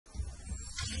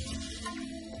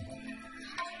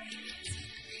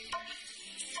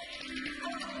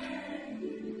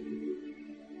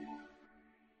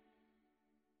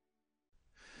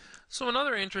So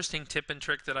another interesting tip and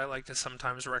trick that I like to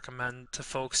sometimes recommend to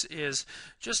folks is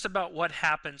just about what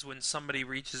happens when somebody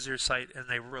reaches your site and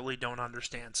they really don't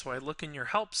understand. So I look in your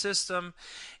help system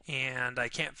and I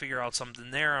can't figure out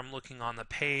something there. I'm looking on the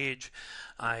page,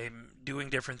 I'm doing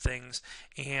different things,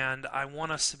 and I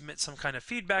want to submit some kind of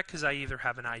feedback because I either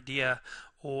have an idea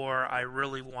or I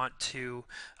really want to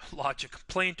lodge a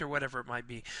complaint or whatever it might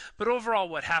be. But overall,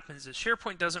 what happens is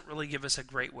SharePoint doesn't really give us a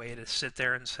great way to sit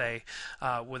there and say,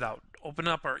 without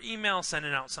opening up our email,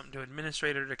 sending out something to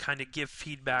administrator to kind of give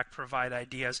feedback, provide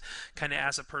ideas, kind of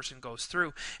as a person goes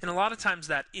through. And a lot of times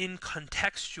that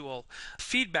in-contextual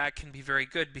feedback can be very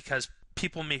good because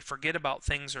people may forget about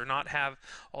things or not have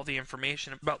all the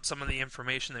information about some of the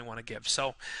information they want to give.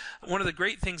 So one of the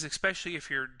great things, especially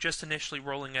if you're just initially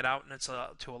rolling it out and it's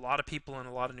to a lot of people and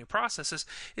a lot of new processes,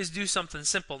 is do something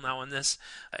simple. Now in this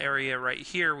area right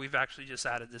here, we've actually just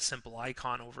added this simple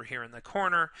icon over here in the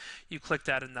corner. You click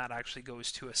that and that actually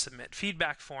goes to a submit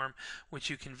feedback form, which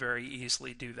you can very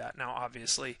easily do that. Now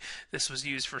obviously this was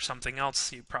used for something else,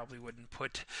 so you probably wouldn't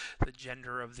put the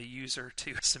gender of the user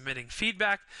to submitting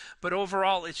feedback, but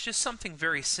overall, it's just something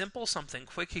very simple, something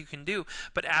quick you can do,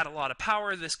 but add a lot of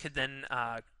power. This could then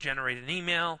generate an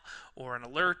email or an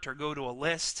alert or go to a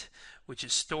list, which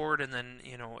is stored, and then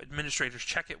administrators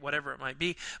check it, whatever it might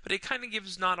be. But it kind of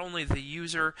gives not only the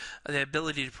user the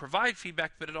ability to provide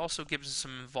feedback, but it also gives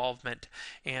them some involvement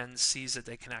and sees that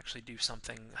they can actually do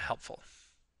something helpful.